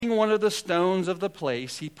taking one of the stones of the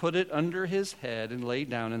place, he put it under his head and lay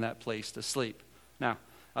down in that place to sleep. Now,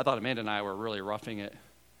 I thought Amanda and I were really roughing it.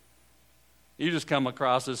 You just come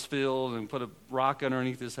across this field and put a rock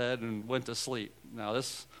underneath his head and went to sleep. Now,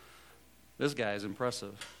 this guy is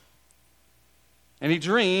impressive. And he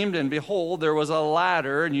dreamed, and behold, there was a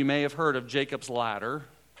ladder, and you may have heard of Jacob's ladder.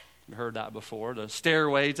 You've heard that before, the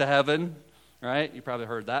stairway to heaven, right? You probably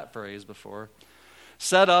heard that phrase before.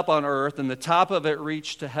 Set up on earth, and the top of it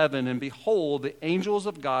reached to heaven, and behold, the angels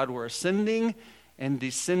of God were ascending and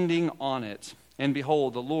descending on it. And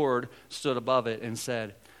behold, the Lord stood above it and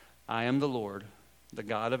said, I am the Lord, the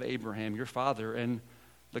God of Abraham, your father, and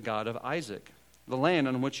the God of Isaac. The land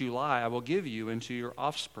on which you lie I will give you into your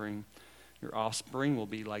offspring. Your offspring will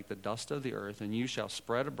be like the dust of the earth, and you shall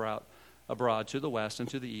spread abroad to the west and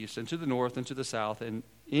to the east and to the north and to the south, and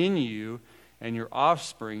in you and your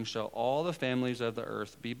offspring shall all the families of the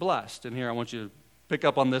earth be blessed. And here I want you to pick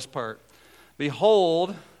up on this part.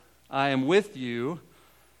 Behold, I am with you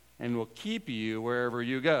and will keep you wherever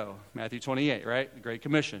you go. Matthew 28, right? The Great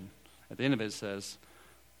Commission. At the end of it says,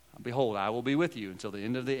 behold, I will be with you until the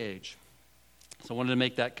end of the age. So I wanted to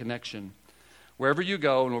make that connection. Wherever you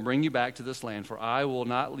go, and will bring you back to this land, for I will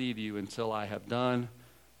not leave you until I have done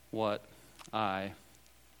what I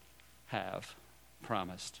have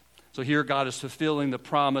promised. So here God is fulfilling the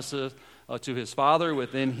promises to his father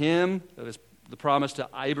within him, the promise to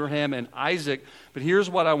Abraham and Isaac. But here's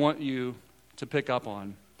what I want you to pick up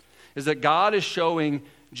on, is that God is showing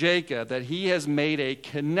Jacob that he has made a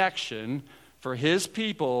connection for his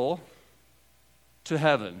people to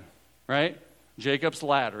heaven, right? Jacob's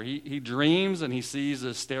ladder. He dreams and he sees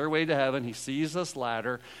a stairway to heaven. He sees this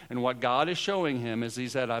ladder. And what God is showing him is he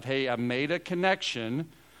said, I've made a connection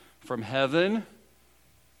from heaven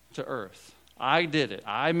to earth. I did it.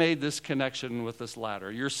 I made this connection with this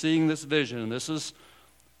ladder. You're seeing this vision, and this is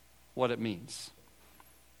what it means.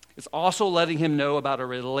 It's also letting him know about a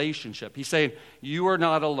relationship. He's saying, you are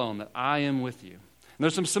not alone, that I am with you. And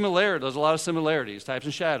there's some similarities, there's a lot of similarities, types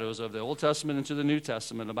and shadows of the Old Testament into the New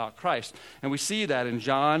Testament about Christ. And we see that in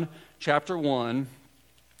John chapter 1,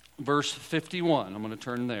 verse 51. I'm going to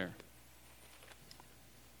turn there.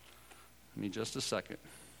 Give me just a second.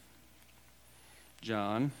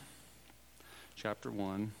 John chapter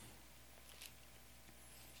 1.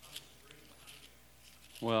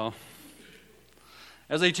 Well,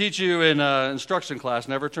 as they teach you in instruction class,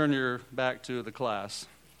 never turn your back to the class.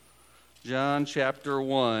 John chapter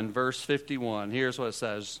 1, verse 51. Here's what it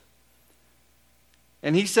says.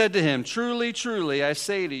 And he said to him, truly, truly, I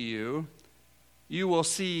say to you, you will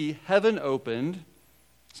see heaven opened.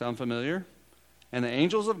 Sound familiar? And the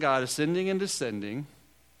angels of God ascending and descending.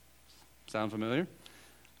 Sound familiar?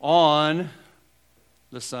 On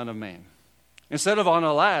the Son of Man. Instead of on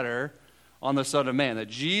a ladder, on the Son of Man. That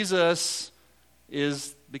Jesus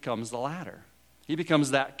becomes the ladder. He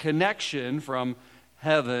becomes that connection from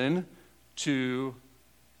heaven to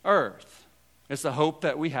earth. It's the hope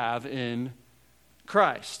that we have in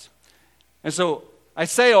Christ. And so I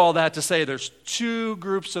say all that to say there's two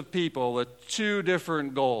groups of people with two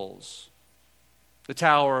different goals. The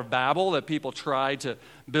Tower of Babel, that people tried to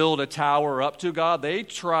build a tower up to God. They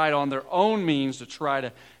tried on their own means to try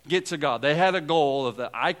to get to God. They had a goal of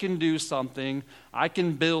that I can do something, I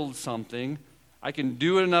can build something, I can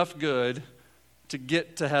do enough good to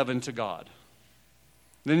get to heaven to God.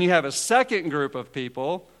 Then you have a second group of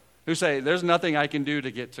people who say, there's nothing I can do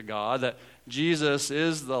to get to God, that Jesus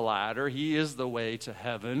is the ladder, he is the way to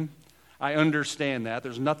heaven. I understand that.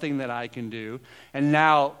 There's nothing that I can do. And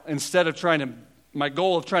now, instead of my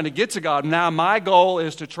goal of trying to get to God, now my goal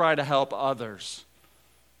is to try to help others.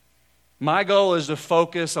 My goal is to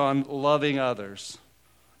focus on loving others.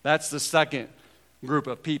 That's the second group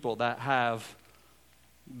of people that have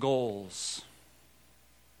goals.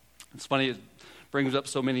 It's funny, it brings up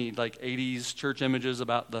so many like 80s church images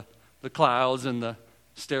about the clouds and the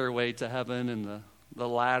stairway to heaven and the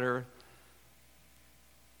ladder.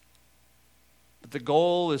 But the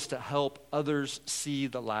goal is to help others see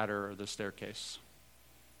the ladder or the staircase,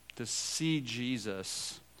 to see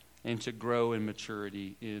Jesus and to grow in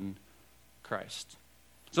maturity in Christ.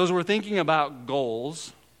 So as we're thinking about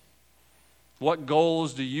goals, what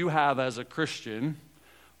goals do you have as a Christian?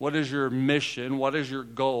 What is your mission? What is your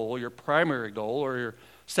goal, your primary goal, or your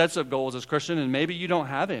sets of goals as a Christian? And maybe you don't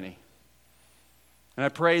have any. And I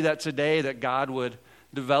pray that today that God would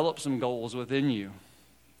develop some goals within you.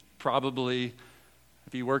 Probably,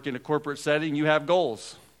 if you work in a corporate setting, you have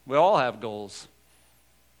goals. We all have goals.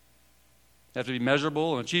 They have to be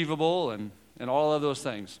measurable and achievable and all of those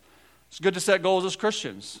things. It's good to set goals as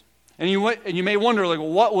Christians. And you may wonder, like, well,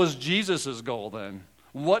 what was Jesus' goal then?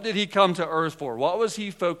 What did he come to earth for? What was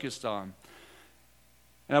he focused on?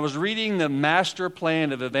 And I was reading the Master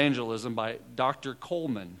Plan of Evangelism by Dr.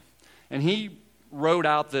 Coleman. And he wrote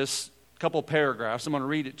out this couple paragraphs. I'm going to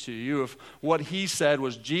read it to you of what he said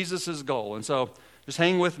was Jesus' goal. And so just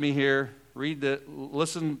hang with me here.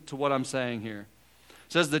 Listen to what I'm saying here.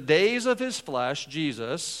 It says, the days of his flesh,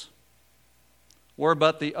 Jesus, were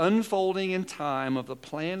but the unfolding in time of the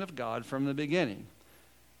plan of God from the beginning.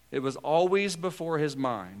 It was always before his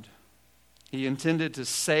mind. He intended to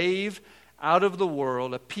save out of the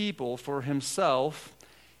world a people for himself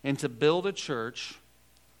and to build a church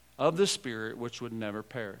of the Spirit which would never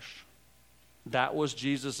perish. That was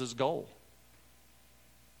Jesus' goal.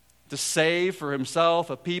 To save for himself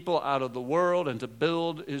a people out of the world and to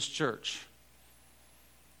build his church.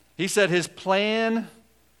 He said his plan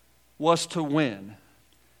was to win.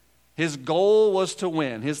 His goal was to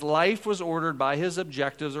win. His life was ordered by his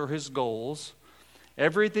objectives or his goals.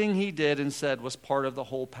 Everything he did and said was part of the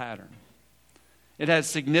whole pattern. It had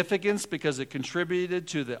significance because it contributed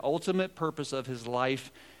to the ultimate purpose of his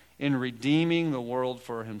life in redeeming the world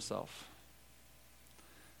for himself.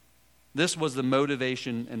 This was the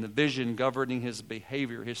motivation and the vision governing his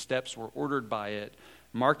behavior. His steps were ordered by it.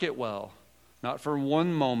 Mark it well. Not for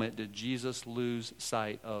one moment did Jesus lose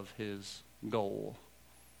sight of his goal.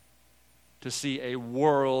 To see a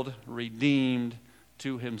world redeemed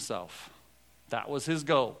to himself. That was his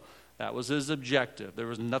goal. That was his objective. There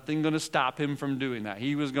was nothing going to stop him from doing that.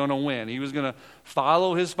 He was going to win. He was going to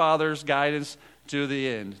follow his Father's guidance to the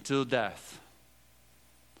end, to death.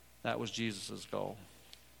 That was Jesus' goal.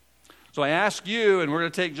 So I ask you, and we're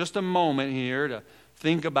going to take just a moment here to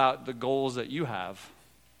think about the goals that you have.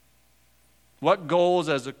 What goals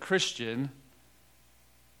as a Christian,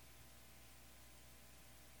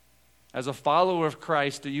 as a follower of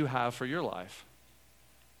Christ, do you have for your life?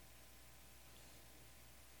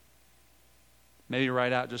 Maybe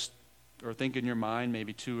write out or think in your mind,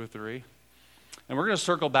 maybe 2 or 3. And we're going to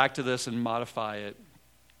circle back to this and modify it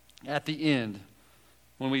at the end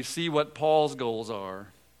when we see what Paul's goals are.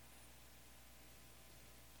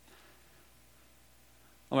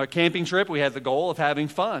 On our camping trip, we had the goal of having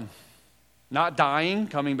fun. Not dying,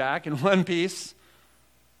 coming back in one piece.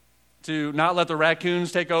 To not let the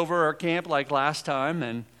raccoons take over our camp like last time.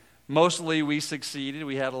 And mostly we succeeded.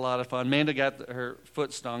 We had a lot of fun. Amanda got her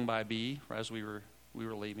foot stung by a bee as we were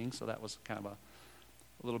leaving. So that was kind of a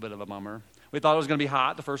little bit of a bummer. We thought it was going to be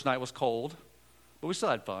hot. The first night was cold. But we still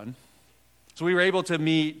had fun. So we were able to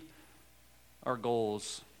meet our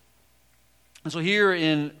goals. And so here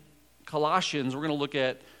in Colossians, we're going to look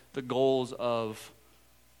at the goals of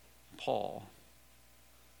Paul.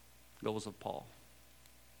 Goals of Paul.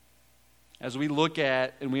 As we look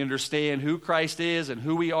at and we understand who Christ is and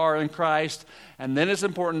who we are in Christ, and then it's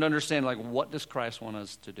important to understand, what does Christ want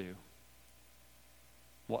us to do?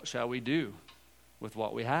 What shall we do with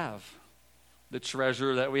what we have? The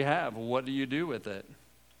treasure that we have. What do you do with it?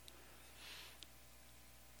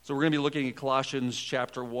 So we're going to be looking at Colossians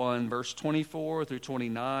chapter 1, verse 24 through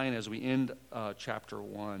 29 as we end chapter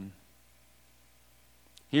 1.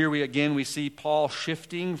 Here we see Paul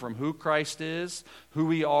shifting from who Christ is, who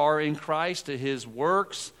we are in Christ, to his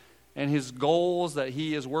works and his goals that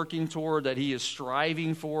he is working toward, that he is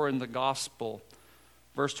striving for in the gospel.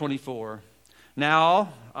 Verse 24.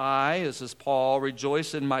 Now I, this is Paul,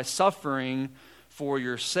 rejoice in my suffering for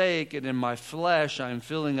your sake, and in my flesh I am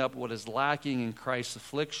filling up what is lacking in Christ's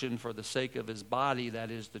affliction for the sake of his body,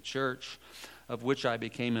 that is the church, of which I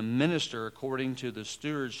became a minister according to the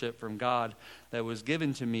stewardship from God that was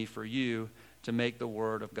given to me for you, to make the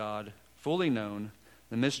word of God fully known,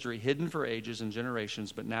 the mystery hidden for ages and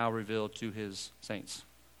generations, but now revealed to his saints.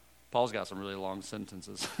 Paul's got some really long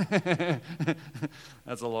sentences.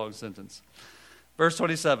 That's a long sentence. Verse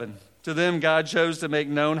 27, to them God chose to make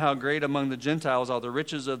known how great among the Gentiles are the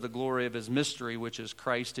riches of the glory of his mystery, which is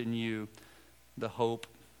Christ in you, the hope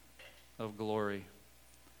of glory.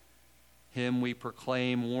 Him we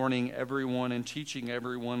proclaim, warning everyone and teaching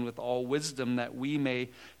everyone with all wisdom, that we may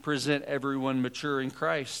present everyone mature in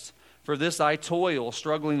Christ. For this I toil,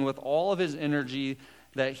 struggling with all of his energy,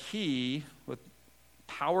 that he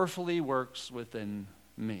powerfully works within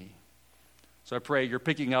me. So I pray you're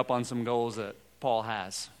picking up on some goals that Paul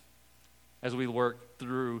has as we work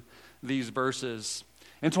through these verses.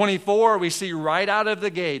 In 24, we see right out of the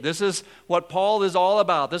gate, this is what Paul is all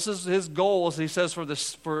about. This is his goals. He says,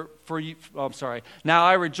 now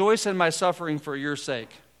I rejoice in my suffering for your sake.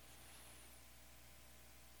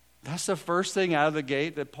 That's the first thing out of the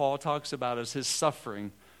gate that Paul talks about, is his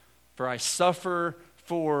suffering. For I suffer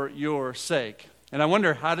for your sake. And I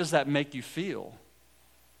wonder, how does that make you feel?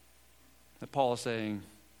 that Paul is saying,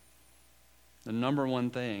 the number one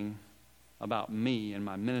thing about me and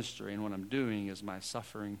my ministry and what I'm doing is my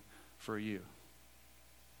suffering for you.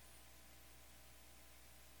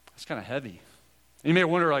 It's kind of heavy. And you may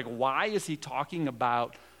wonder, why is he talking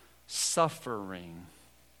about suffering?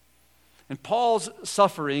 And Paul's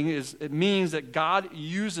suffering it means that God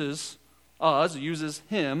uses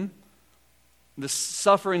him, the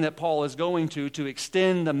suffering that Paul is going to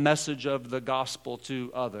extend the message of the gospel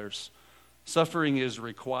to others. Suffering is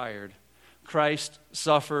required. Christ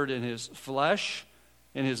suffered in his flesh,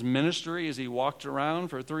 in his ministry as he walked around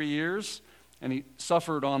for 3 years, and he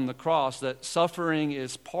suffered on the cross. That suffering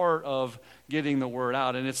is part of getting the word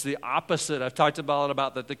out. And it's the opposite. I've talked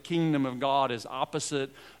about that the kingdom of God is opposite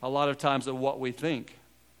a lot of times of what we think.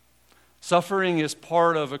 Suffering is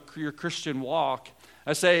part of your Christian walk.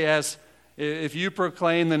 I say, if you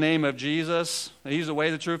proclaim the name of Jesus, he's the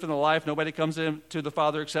way, the truth, and the life, nobody comes to the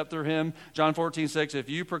Father except through him. John 14:6, if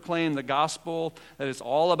you proclaim the gospel, that it's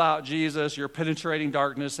all about Jesus, you're penetrating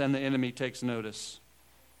darkness and the enemy takes notice.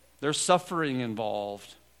 There's suffering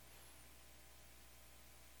involved.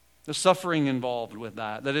 There's suffering involved with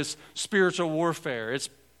that. That is spiritual warfare. It's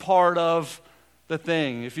part of the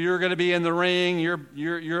thing. If you're going to be in the ring,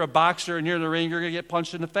 you're a boxer and you're in the ring, you're going to get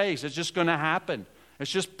punched in the face. It's just going to happen.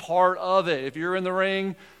 It's just part of it. If you're in the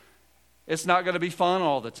ring, it's not going to be fun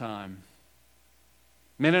all the time.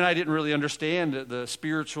 Men and I didn't really understand the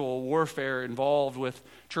spiritual warfare involved with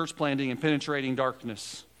church planting and penetrating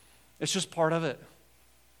darkness. It's just part of it.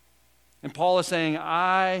 And Paul is saying,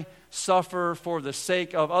 I suffer for the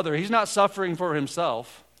sake of others. He's not suffering for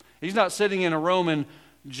himself. He's not sitting in a Roman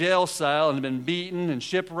jail cell and been beaten and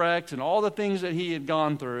shipwrecked and all the things that he had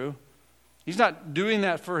gone through. He's not doing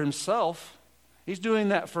that for himself. He's doing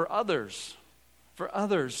that for others. For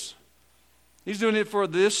others. He's doing it for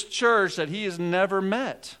this church that he has never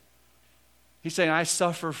met. He's saying, I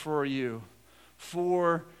suffer for you,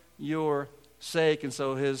 for your sake. And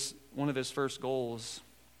so one of his first goals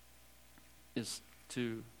is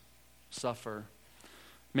to suffer.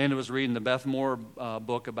 Amanda was reading the Beth Moore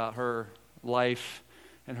book about her life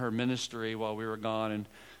and her ministry while we were gone,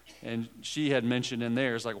 and she had mentioned in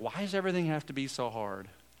there, it's why does everything have to be so hard?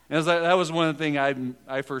 And that was one of the things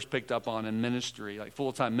I first picked up on in ministry,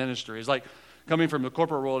 full-time ministry. It's coming from the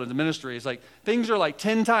corporate world into ministry, it's things are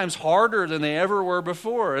 10 times harder than they ever were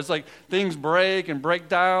before. It's things break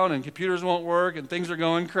down and computers won't work and things are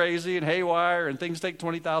going crazy and haywire and things take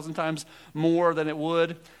 20,000 times more than it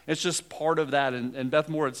would. It's just part of that. And Beth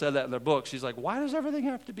Moore had said that in their book. She's why does everything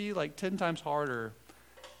have to be 10 times harder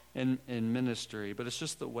in ministry? But it's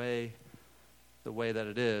just the way that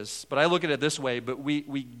it is. But I look at it this way, but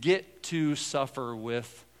we get to suffer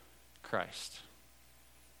with Christ.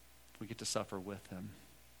 We get to suffer with him.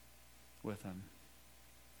 With him.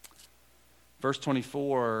 Verse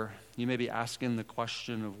 24, you may be asking the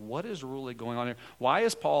question of what is really going on here. Why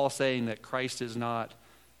is Paul saying that Christ is not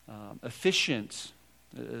efficient,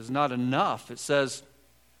 is not enough? It says,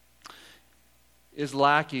 is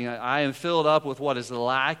lacking. I am filled up with what is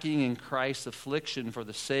lacking in Christ's affliction for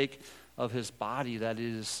the sake of his body, that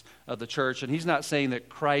is, of the church. And he's not saying that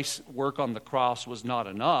Christ's work on the cross was not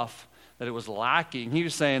enough, that it was lacking. He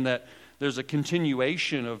was saying that there's a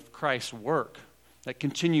continuation of Christ's work, that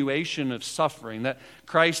continuation of suffering, that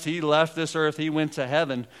Christ, he left this earth, he went to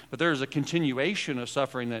heaven, but there's a continuation of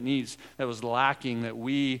suffering that was lacking,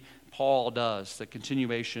 that Paul does. The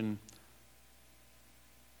continuation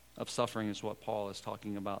of suffering is what Paul is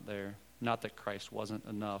talking about there, not that Christ wasn't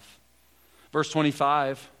enough. Verse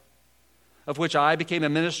 25, of which I became a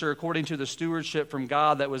minister according to the stewardship from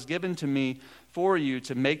God that was given to me for you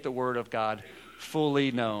to make the word of God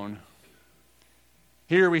fully known.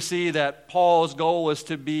 Here we see that Paul's goal was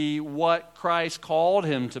to be what Christ called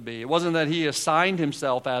him to be. It wasn't that he assigned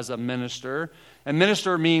himself as a minister. And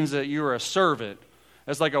minister means that you're a servant.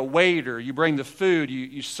 It's like a waiter. You bring the food.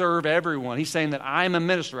 You serve everyone. He's saying that I'm a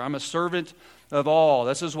minister. I'm a servant of all.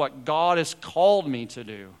 This is what God has called me to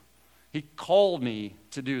do. He called me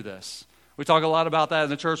to do this. We talk a lot about that in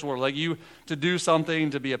the church world. To do something,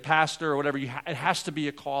 to be a pastor or whatever, it has to be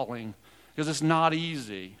a calling because it's not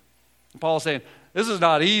easy. And Paul's saying, this is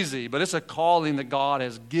not easy, but it's a calling that God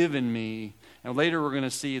has given me. And later we're going to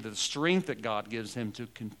see the strength that God gives him to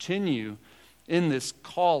continue in this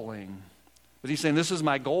calling. But he's saying, this is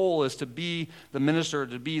my goal, is to be the minister,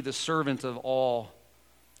 to be the servant of all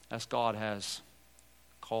as God has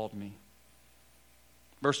called me.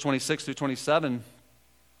 Verse 26 through 27,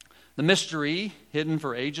 the mystery hidden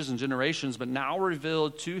for ages and generations, but now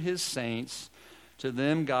revealed to his saints. To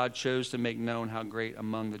them God chose to make known how great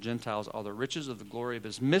among the Gentiles are the riches of the glory of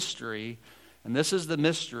his mystery. And this is the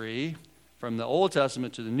mystery, from the Old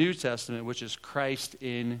Testament to the New Testament, which is Christ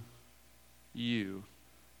in you,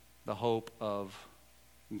 the hope of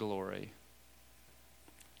glory.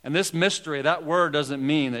 And this mystery, that word doesn't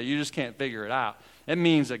mean that you just can't figure it out. It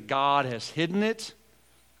means that God has hidden it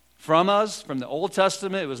from us. From the Old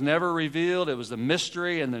Testament, it was never revealed. It was a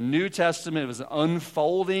mystery. In the New Testament, it was an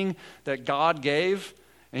unfolding that God gave,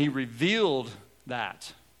 and he revealed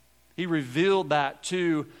that. He revealed that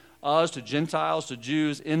to us, to Gentiles, to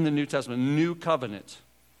Jews in the New Testament, new covenant.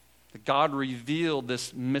 That God revealed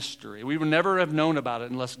this mystery. We would never have known about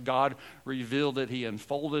it unless God revealed it. He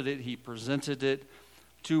unfolded it. He presented it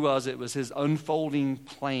to us. It was his unfolding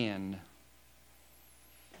plan.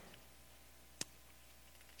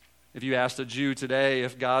 If you asked a Jew today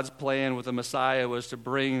if God's plan with the Messiah was to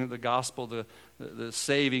bring the gospel, the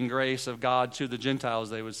saving grace of God to the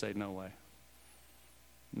Gentiles, they would say, no way.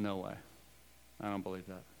 No way. I don't believe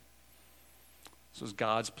that. This was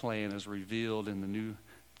God's plan as revealed in the new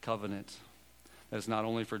covenant. That's not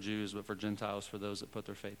only for Jews, but for Gentiles, for those that put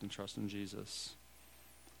their faith and trust in Jesus.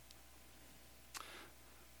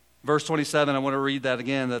 Verse 27, I want to read that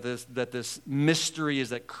again, that this mystery is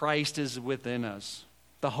that Christ is within us.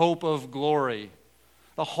 The hope of glory.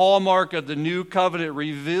 The hallmark of the new covenant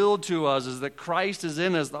revealed to us is that Christ is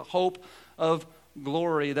in us, the hope of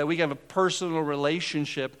glory, that we have a personal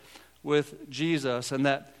relationship with Jesus, and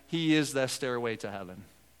that he is that stairway to heaven.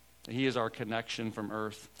 He is our connection from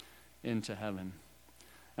earth into heaven.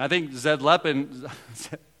 And I think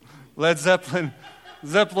Led Zeppelin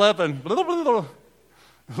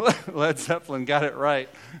got it right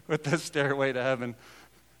with the stairway to heaven.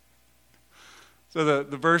 So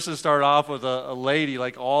the verses start off with a lady,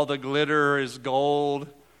 like all the glitter is gold.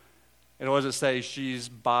 And what does it say? She's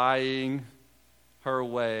buying her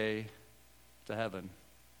way to heaven.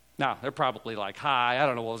 Now, they're probably like, hi, I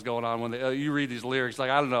don't know what was going on when you read these lyrics.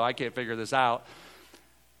 Like, I don't know, I can't figure this out.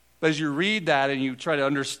 But as you read that and you try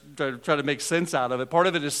to make sense out of it, part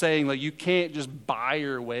of it is saying, like, you can't just buy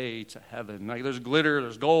your way to heaven. Like, there's glitter,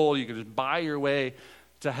 there's gold, you can just buy your way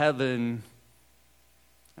to heaven.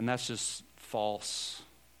 And that's just false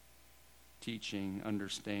teaching,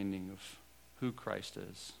 understanding of who Christ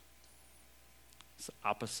is. It's the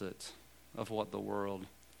opposite of what the world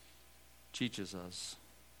teaches us.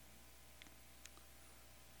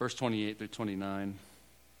 Verse 28 through 29.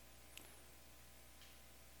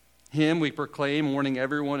 Him we proclaim, warning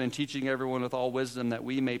everyone and teaching everyone with all wisdom, that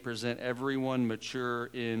we may present everyone mature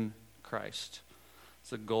in Christ. It's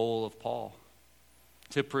the goal of Paul,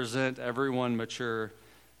 to present everyone mature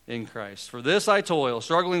in Christ. For this I toil,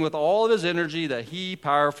 struggling with all of his energy that he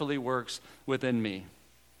powerfully works within me.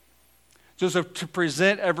 So to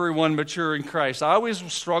present everyone mature in Christ. I always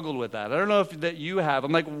struggled with that. I don't know if that you have.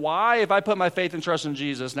 I'm like, why, if I put my faith and trust in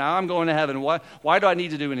Jesus, now I'm going to heaven, why do I need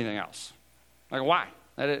to do anything else? Like, why?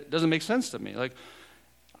 It doesn't make sense to me. Like,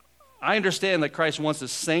 I understand that Christ wants to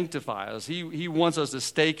sanctify us. He wants us to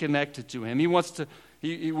stay connected to him. We want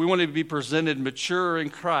to be presented mature in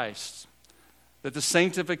Christ. That the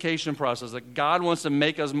sanctification process, that God wants to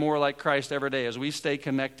make us more like Christ every day as we stay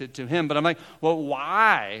connected to him. But I'm like, well,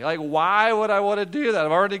 why? Like, why would I want to do that?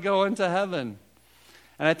 I'm already going to heaven.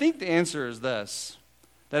 And I think the answer is this,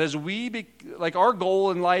 that as our goal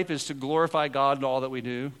in life is to glorify God in all that we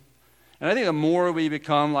do. And I think the more we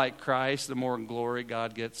become like Christ, the more glory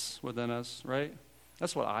God gets within us, right?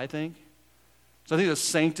 That's what I think. So I think the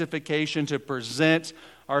sanctification, to present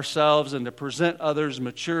ourselves and to present others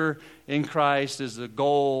mature in Christ, is the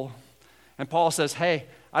goal. And Paul says, hey,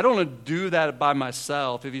 I don't want to do that by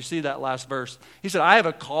myself. If you see that last verse, he said, I have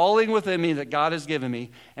a calling within me that God has given me,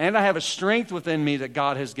 and I have a strength within me that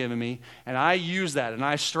God has given me, and I use that, and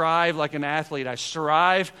I strive like an athlete. I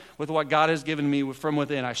strive with what God has given me from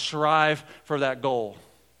within. I strive for that goal,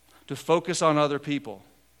 to focus on other people,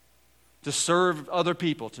 to serve other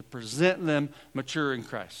people, to present them mature in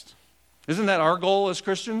Christ. Isn't that our goal as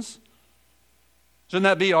Christians? Shouldn't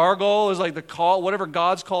that be our goal? Is like the call, whatever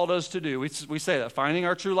God's called us to do. We say that, finding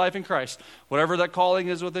our true life in Christ. Whatever that calling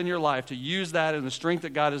is within your life, to use that and the strength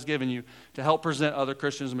that God has given you to help present other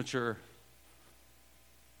Christians mature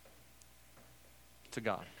to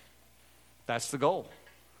God. That's the goal.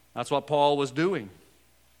 That's what Paul was doing.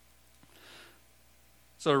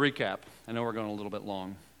 So to recap, I know we're going a little bit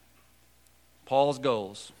long. Paul's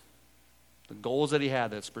goals, the goals that he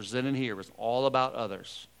had that's presented here, was all about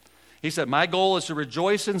others. He said, my goal is to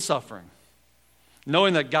rejoice in suffering,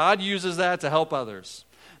 knowing that God uses that to help others.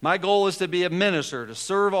 My goal is to be a minister, to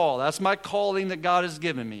serve all. That's my calling that God has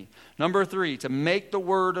given me. Number 3, to make the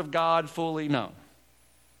word of God fully known.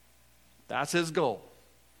 That's his goal.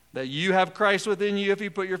 That you have Christ within you if you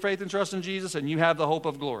put your faith and trust in Jesus, and you have the hope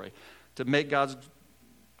of glory. to make God's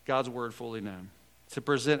word fully known, to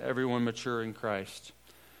present everyone mature in Christ,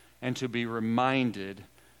 and to be reminded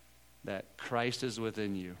that Christ is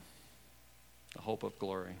within you, the hope of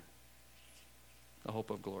glory. The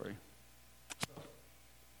hope of glory.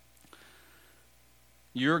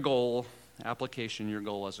 Your goal, application, your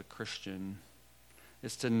goal as a Christian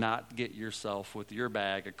is to not get yourself with your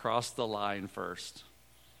bag across the line first.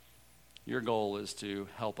 Your goal is to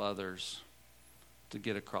help others to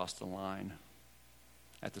get across the line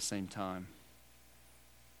at the same time,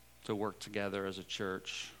 to work together as a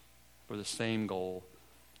church for the same goal,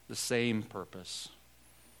 the same purpose,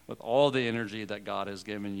 with all the energy that God has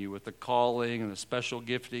given you, with the calling and the special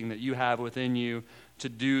gifting that you have within you to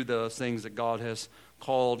do those things that God has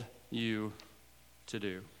called you to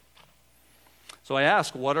do. So I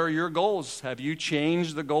ask, what are your goals? Have you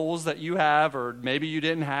changed the goals that you have, or maybe you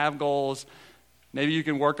didn't have goals? Maybe you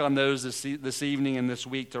can work on those this evening and this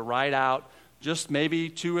week to write out just maybe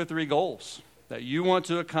 2 or 3 goals that you want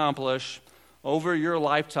to accomplish over your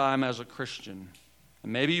lifetime as a Christian.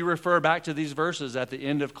 And maybe you refer back to these verses at the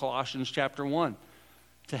end of Colossians chapter 1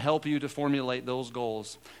 to help you to formulate those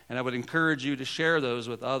goals. And I would encourage you to share those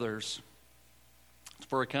with others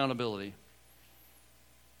for accountability.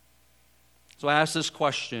 So I ask this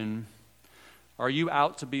question: are you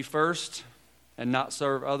out to be first and not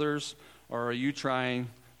serve others? Or are you trying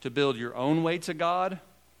to build your own way to God?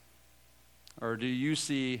 Or do you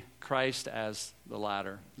see Christ as the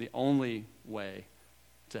ladder, the only way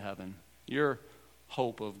to heaven, your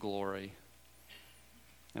hope of glory?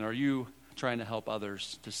 And are you trying to help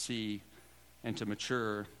others to see and to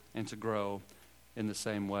mature and to grow in the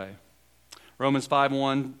same way? Romans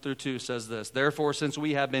 5:1-2 says this: "Therefore, since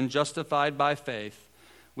we have been justified by faith,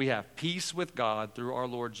 we have peace with God through our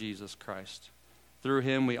Lord Jesus Christ. Through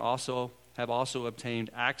him we have also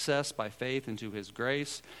obtained access by faith into his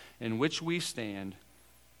grace, in which we stand,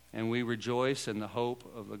 and we rejoice in the hope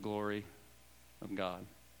of the glory of God."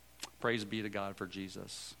 Praise be to God for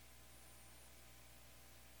Jesus.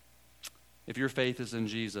 If your faith is in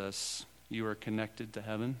Jesus, you are connected to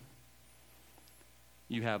heaven.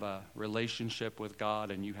 You have a relationship with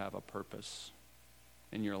God, and you have a purpose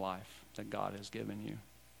in your life that God has given you.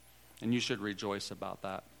 And you should rejoice about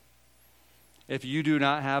that. If you do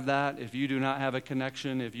not have that, if you do not have a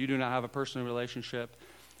connection, if you do not have a personal relationship,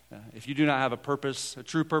 if you do not have a purpose, a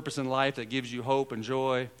true purpose in life that gives you hope and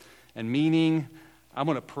joy and meaning, I'm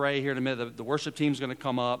going to pray here in a minute. The worship team's going to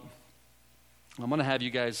come up. I'm going to have you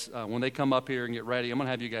guys, when they come up here and get ready, I'm going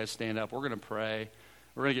to have you guys stand up. We're going to pray.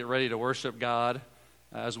 We're going to get ready to worship God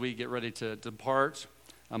as we get ready to depart.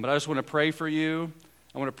 But I just want to pray for you.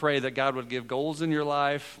 I want to pray that God would give goals in your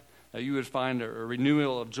life, that you would find a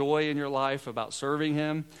renewal of joy in your life about serving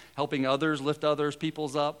him, helping others, lift others,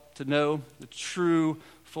 peoples up to know the true,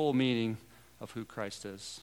 full meaning of who Christ is.